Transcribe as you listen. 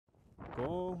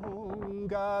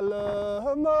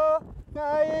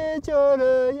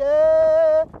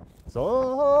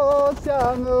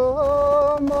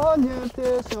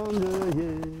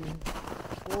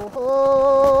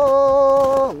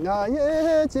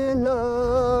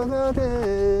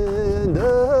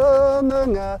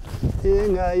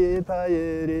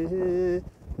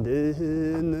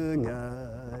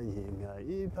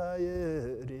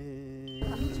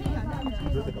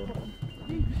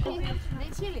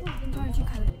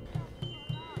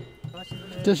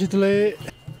다시 들래.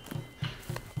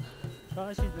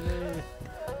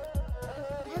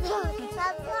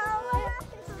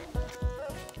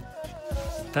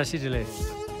 다시 들래.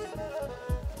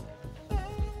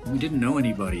 We didn't know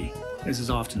anybody, as is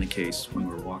often the case when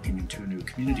we're walking into a new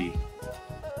community.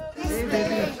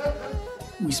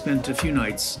 We spent a few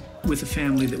nights with a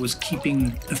family that was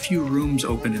keeping a few rooms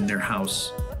open in their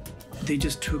house. They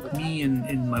just took me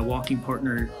and my walking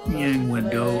partner, Yang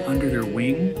Wendo, under their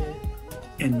wing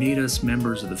and made us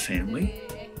members of the family.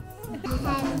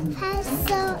 I have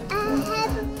pencil, I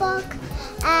have a book,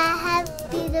 I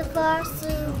have beautiful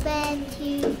soup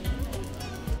too.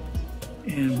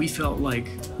 And we felt like,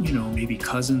 you know, maybe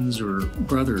cousins or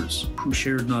brothers who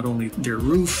shared not only their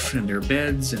roof and their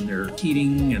beds and their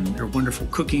heating and their wonderful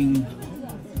cooking,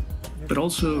 but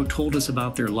also told us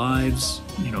about their lives,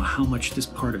 you know, how much this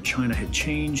part of China had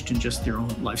changed in just their own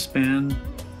lifespan.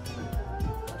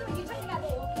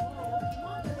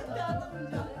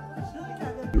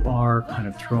 You are kind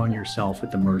of throwing yourself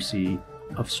at the mercy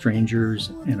of strangers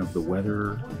and of the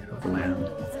weather and of the land.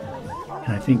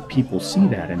 And I think people see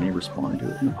that and they respond to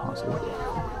it in a positive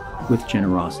way, with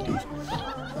generosity.